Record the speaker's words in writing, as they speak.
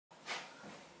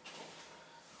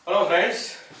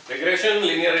friends, regression,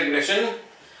 linear regression,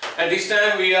 and this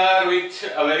time we are with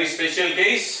a very special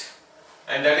case,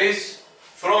 and that is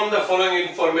from the following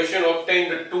information obtain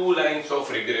the two lines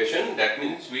of regression. That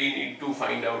means we need to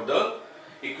find out the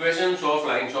equations of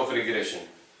lines of regression.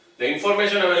 The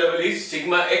information available is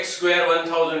sigma x square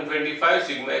 1025,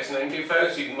 sigma x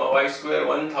 95, sigma y square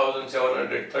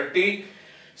 1730,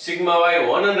 sigma y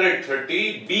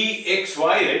 130,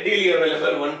 bxy readily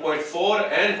available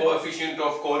 1.4 and coefficient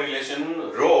of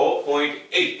correlation rho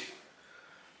 0.8.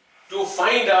 To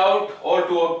find out or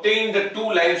to obtain the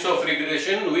two lines of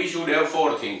regression, we should have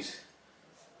four things.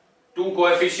 Two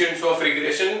coefficients of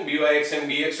regression, byx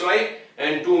and bxy,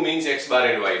 and two means x bar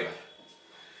and y bar.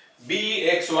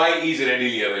 Bxy is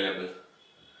readily available.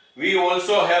 We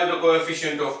also have the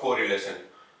coefficient of correlation.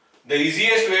 The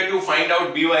easiest way to find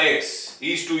out byx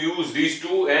is to use these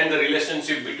two and the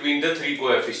relationship between the three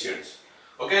coefficients.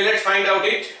 Okay, let's find out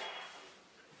it.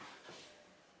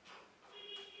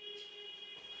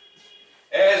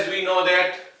 As we know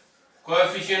that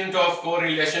coefficient of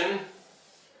correlation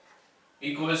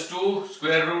equals to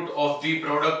square root of the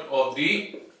product of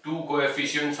the two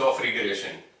coefficients of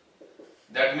regression.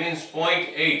 That means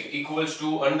 0.8 equals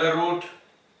to under root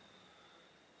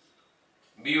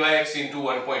byx into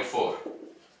 1.4.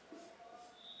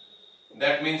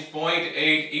 That means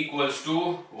 0.8 equals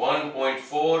to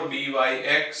 1.4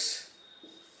 byx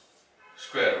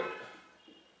square root.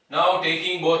 Now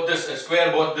taking both the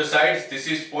square both the sides, this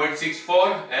is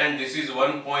 0.64 and this is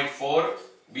 1.4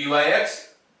 byx.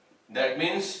 That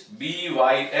means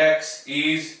byx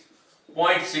is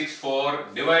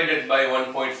 0.64 divided by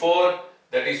 1.4,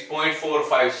 that is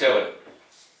 0.457.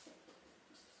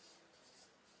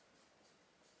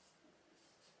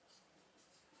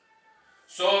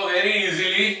 So very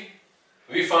easily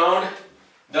we found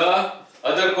the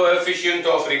other coefficient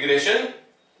of regression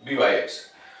byx.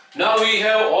 Now we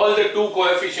have all the two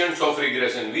coefficients of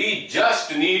regression. We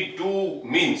just need two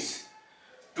means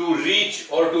to reach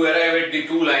or to arrive at the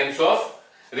two lines of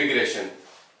regression.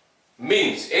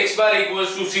 Means x bar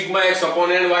equals to sigma x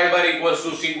upon n, y bar equals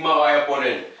to sigma y upon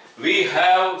n. We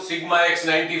have sigma x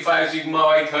 95, sigma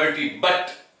y 30,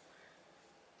 but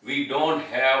we don't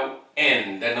have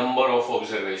n, the number of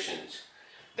observations.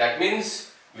 That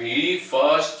means we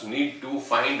first need to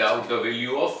find out the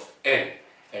value of n.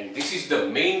 And this is the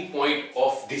main point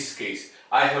of this case.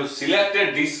 I have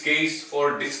selected this case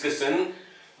for discussion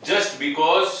just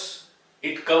because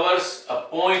it covers a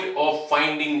point of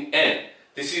finding n.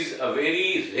 This is a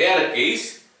very rare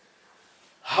case.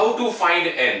 How to find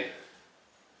n?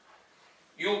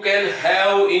 You can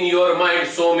have in your mind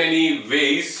so many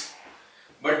ways,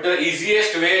 but the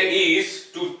easiest way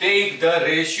is to take the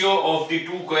ratio of the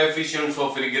two coefficients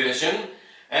of regression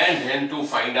and then to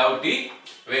find out the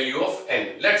value of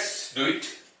n. Let's do it.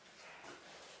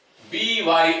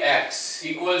 Byx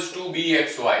equals to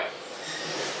bxy.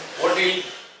 What will it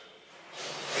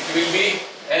will be?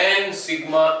 N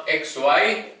sigma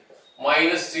xy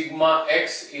minus sigma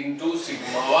x into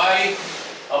sigma y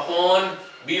upon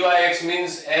byx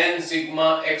means n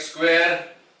sigma x square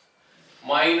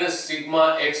minus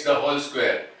sigma x the whole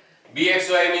square.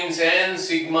 Bxy means n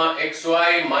sigma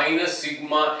xy minus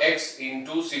sigma x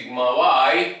into sigma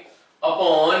y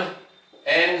upon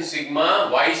n sigma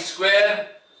y square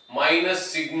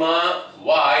minus sigma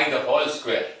y the whole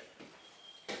square.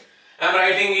 I am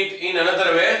writing it in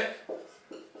another way.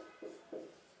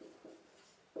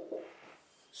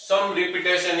 Some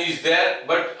repetition is there,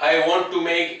 but I want to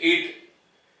make it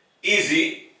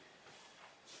easy,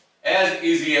 as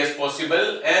easy as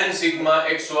possible. N sigma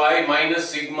xy minus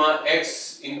sigma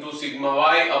x into sigma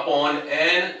y upon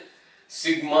n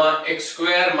sigma x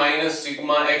square minus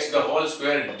sigma x the whole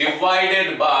square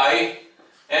divided by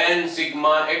n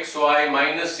sigma xy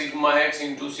minus sigma x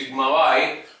into sigma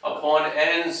y upon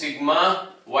n sigma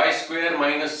y square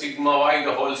minus sigma y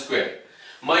the whole square.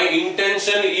 My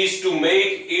intention is to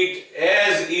make it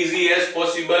as easy as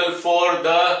possible for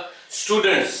the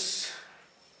students,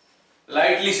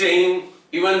 lightly saying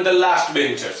even the last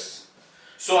benchers.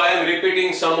 So I am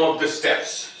repeating some of the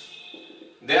steps.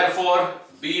 Therefore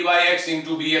byx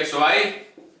into bxy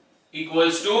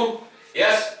equals to,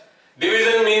 yes,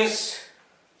 division means,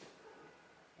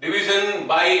 division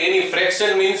by any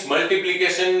fraction means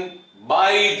multiplication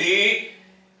by the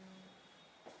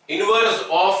inverse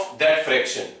of that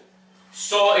fraction.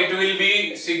 So it will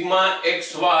be sigma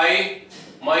xy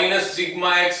minus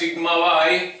sigma x sigma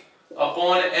y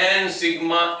upon n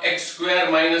sigma x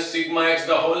square minus sigma x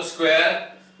the whole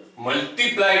square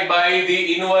multiplied by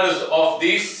the inverse of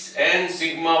this n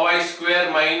sigma y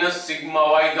square minus sigma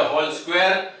y the whole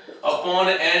square upon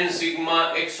n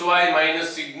sigma xy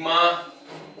minus sigma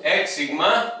x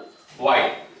sigma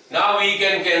y. Now we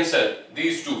can cancel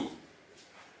these two.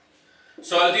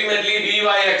 So ultimately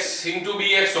byx into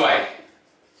bxy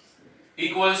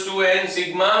equals to n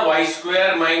sigma y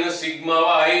square minus sigma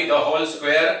y the whole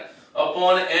square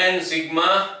upon n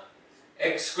sigma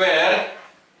x square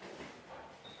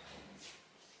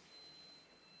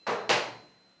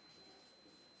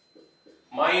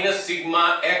minus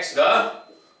sigma x the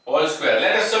whole square.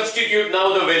 Let us substitute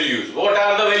now the values. What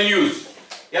are the values?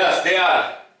 Yes, they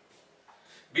are.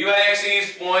 byx is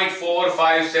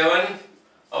 0.457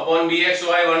 upon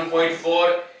bxy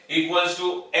 1.4 equals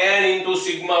to n into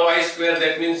sigma y square,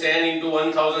 that means n into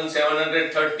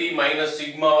 1730 minus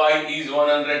sigma y is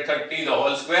 130 the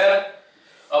whole square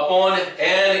upon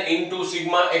n into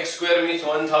sigma x square means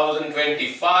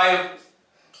 1025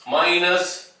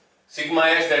 minus sigma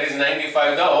x, that is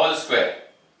 95 the whole square.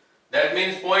 That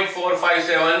means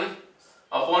 0.457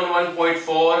 upon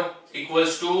 1.4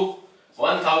 equals to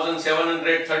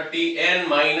 1730 n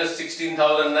minus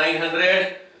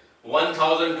 16900,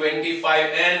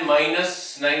 1025 n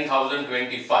minus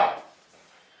 9025.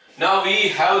 Now we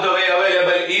have the way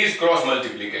available is cross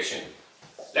multiplication.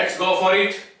 Let's go for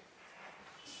it.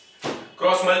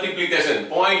 Cross multiplication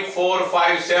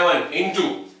 0.457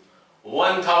 into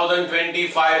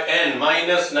 1025 n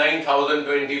minus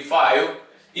 9025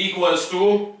 equals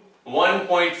to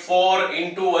 1.4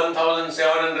 into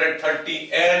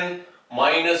 1730 n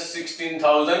minus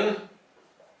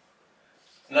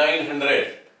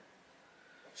 16900.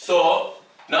 So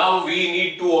now we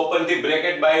need to open the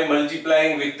bracket by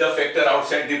multiplying with the factor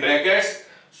outside the brackets.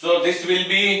 So this will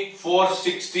be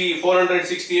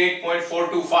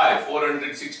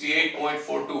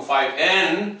 468.425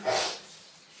 n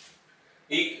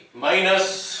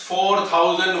minus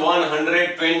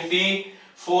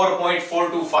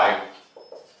 4124.425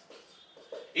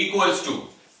 equals to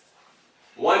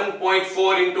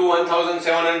 1.4 into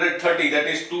 1730, that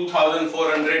is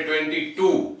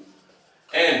 2422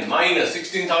 n minus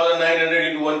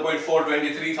 16900 into 1.4,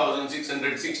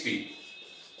 23660.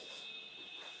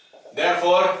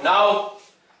 Therefore now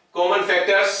common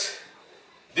factors,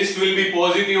 this will be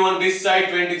positive on this side,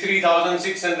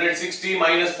 23660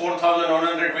 minus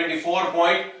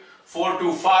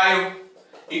 4124.425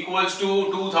 equals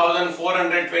to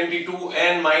 2422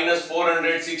 n minus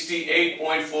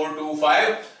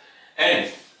 468.425 n.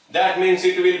 That means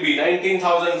it will be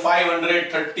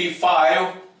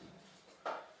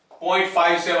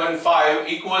 19,535.575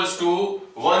 equals to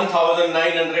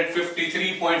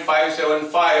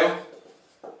 1953.575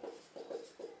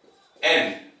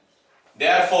 n.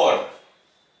 Therefore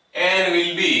n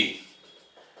will be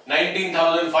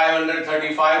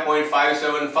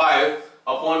 19,535.575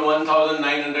 upon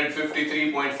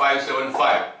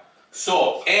 1953.575.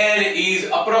 So n is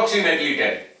approximately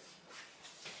 10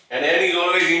 and n is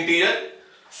always integer,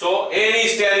 so n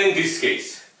is 10 in this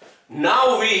case.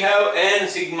 Now we have n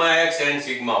sigma x and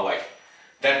sigma y.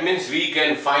 That means we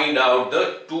can find out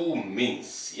the two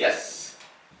means. Yes,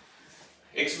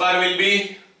 x bar will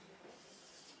be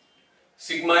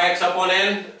sigma x upon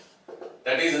n,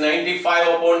 that is 95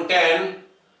 upon 10.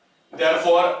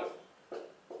 Therefore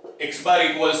x bar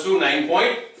equals to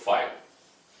 9.5.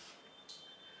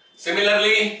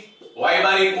 Similarly, y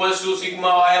bar equals to sigma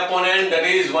y upon n, that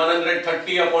is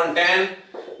 130 upon 10.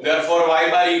 Therefore y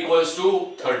bar equals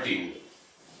to 13.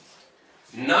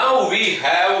 Now we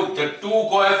have the two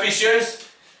coefficients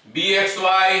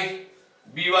bxy,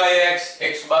 byx,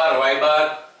 x bar, y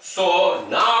bar. So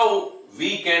now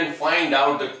we can find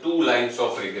out the two lines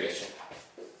of regression.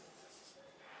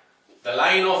 The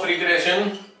line of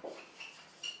regression,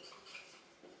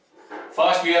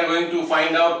 first we are going to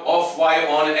find out of y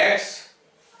on x.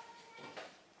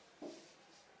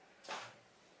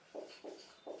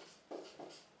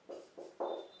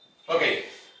 Okay,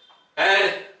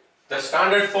 and the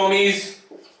standard form is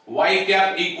y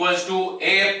cap equals to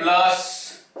a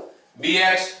plus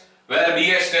bx, where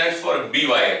bx stands for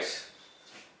byx.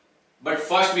 But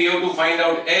first we have to find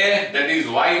out a, that is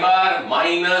y bar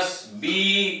minus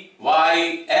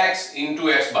byx into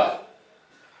x bar.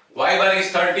 Y bar is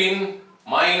 13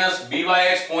 minus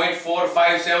byx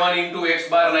 0.457 into x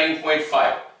bar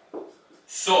 9.5.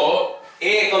 So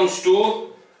a comes to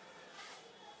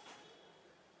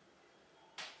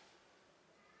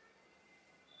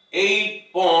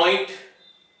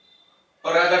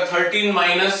 13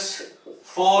 minus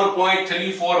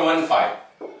 4.3415.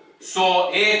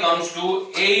 So a comes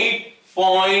to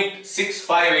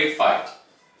 8.6585.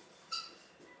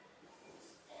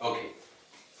 Okay.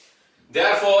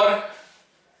 Therefore,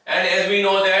 and as we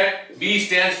know that b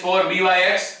stands for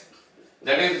byx,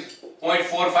 that is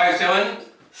 0.457.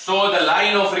 So the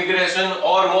line of regression,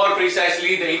 or more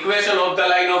precisely the equation of the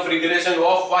line of regression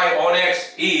of y on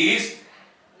x is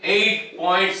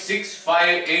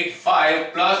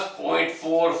 8.6585 plus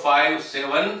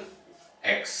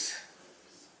 0.457x.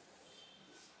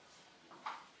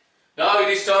 Now it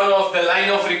is turn of the line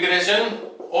of regression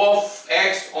of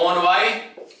x on y.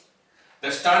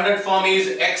 The standard form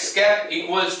is x cap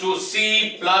equals to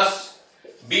c plus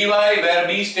by, where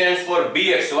b stands for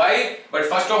bxy. But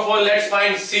first of all, let's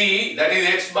find c, that is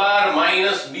x bar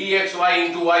minus bxy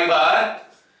into y bar.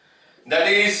 That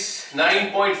is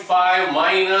 9.5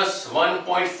 minus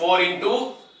 1.4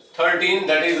 into 13,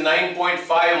 that is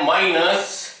 9.5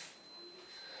 minus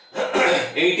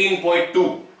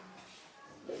 18.2.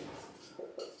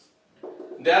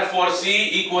 Therefore,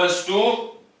 c equals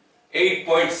to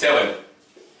 8.7.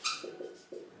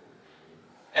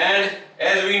 And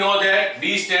as we know that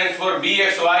b stands for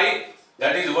bxy,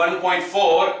 that is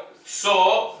 1.4.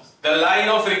 So the line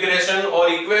of regression or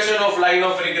equation of line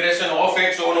of regression of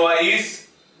x on y is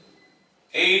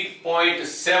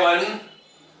 8.7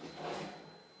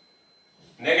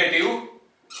 negative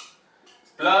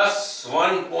plus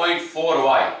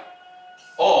 1.4y,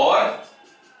 or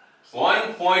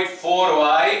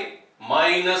 1.4y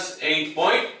minus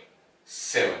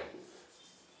 8.7.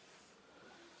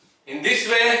 In this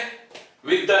way,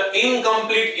 with the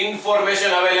incomplete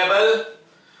information available,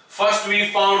 first we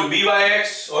found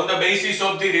byx on the basis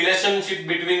of the relationship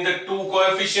between the two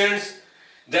coefficients.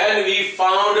 Then we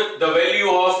found the value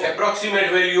of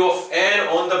approximate value of n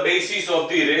on the basis of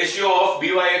the ratio of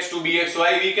byx to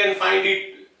bxy. We can find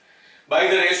it by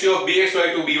the ratio of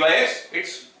bxy to byx.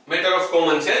 It's matter of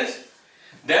common sense.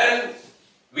 Then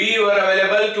we were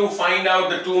available to find out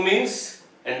the two means,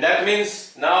 and that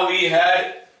means now we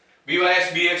had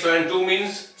byx, bxy and two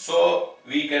means, so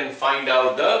we can find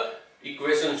out the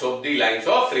equations of the lines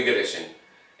of regression.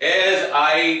 As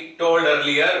I told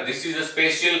earlier, this is a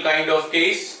special kind of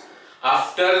case.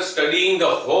 After studying the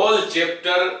whole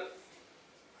chapter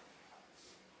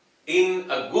in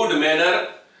a good manner,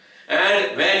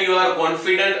 and when you are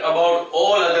confident about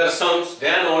all other sums,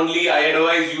 then only I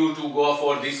advise you to go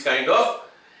for this kind of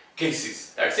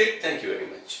cases. That's it. Thank you very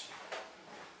much.